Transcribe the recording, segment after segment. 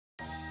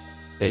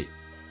A.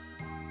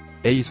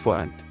 A is for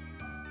ant.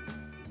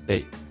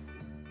 A.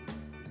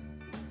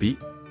 B.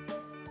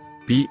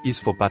 B is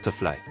for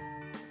butterfly.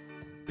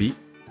 B.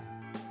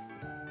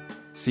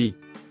 C.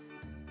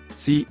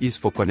 C is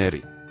for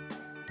canary.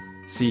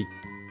 C.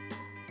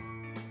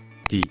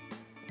 D.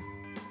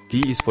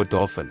 D is for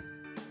dolphin.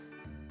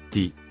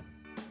 D.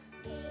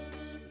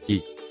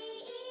 E.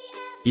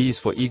 E is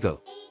for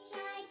eagle.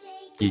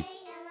 E.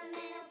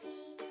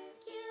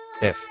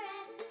 F.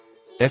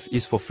 F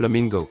is for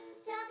flamingo.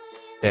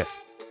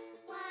 F.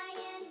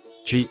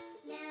 G.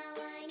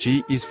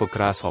 G is for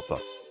grasshopper.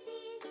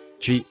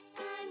 G.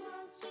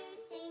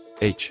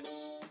 H.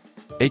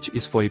 H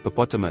is for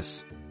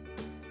hippopotamus.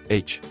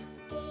 H.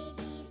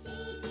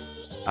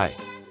 I.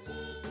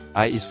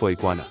 I is for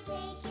iguana.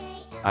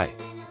 I.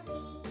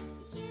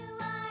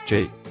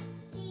 J.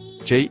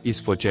 J is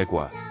for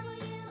jaguar.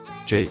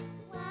 J.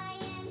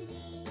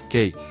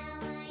 K.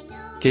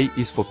 K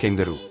is for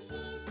kangaroo.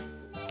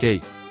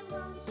 K.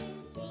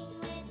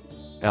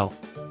 L.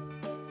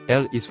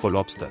 L is for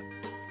lobster.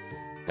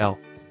 L.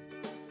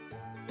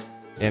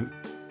 M.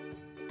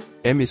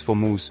 M is for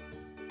moose.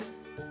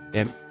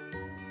 M.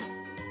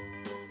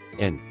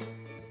 N.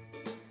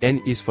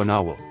 N is for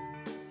narwhal.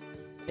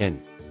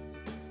 N.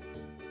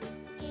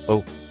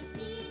 O.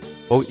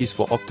 O is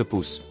for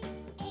octopus.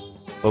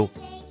 O.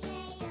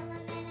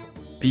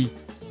 P.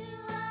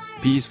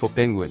 P is for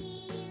penguin.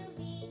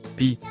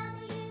 P.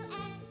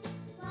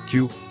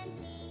 Q.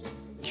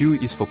 Q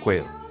is for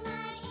quail.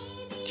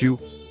 Q.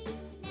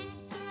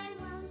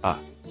 R.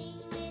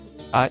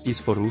 R is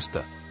for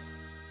rooster.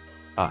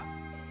 R.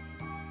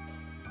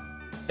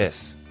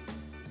 S.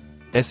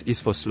 S is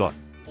for sloth.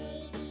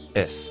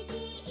 S.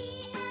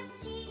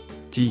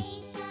 T.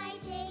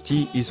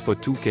 T is for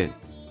toucan.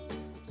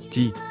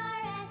 T.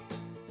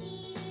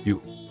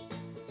 U.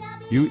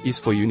 U is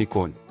for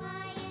unicorn.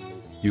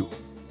 U.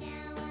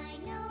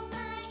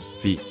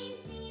 V.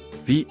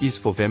 V is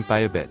for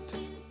vampire bat.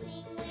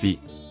 V.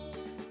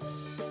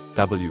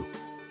 W.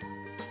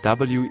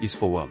 W is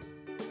for worm.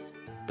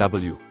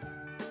 W.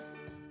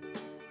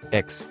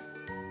 X.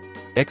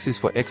 X is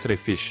for X-ray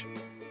fish.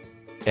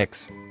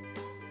 X.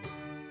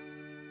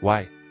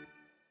 Y.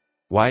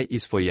 Y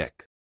is for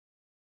yak.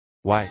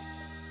 Y.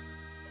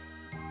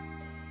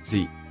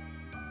 Z.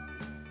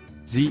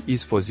 Z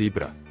is for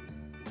zebra.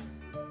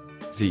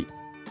 Z.